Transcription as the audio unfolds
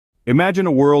Imagine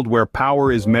a world where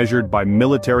power is measured by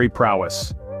military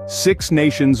prowess. 6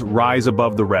 nations rise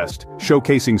above the rest,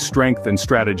 showcasing strength and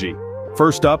strategy.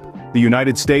 First up, the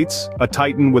United States, a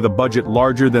titan with a budget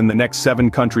larger than the next 7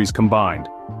 countries combined.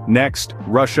 Next,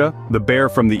 Russia, the bear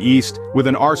from the east, with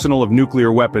an arsenal of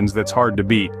nuclear weapons that's hard to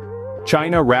beat.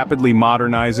 China, rapidly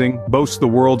modernizing, boasts the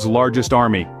world's largest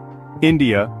army.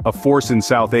 India, a force in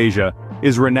South Asia,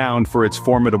 is renowned for its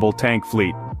formidable tank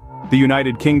fleet. The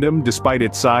United Kingdom, despite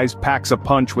its size, packs a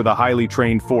punch with a highly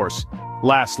trained force.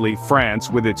 Lastly, France,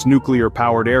 with its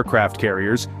nuclear-powered aircraft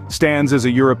carriers, stands as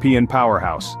a European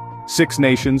powerhouse. 6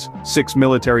 nations, 6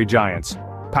 military giants.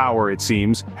 Power, it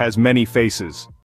seems, has many faces.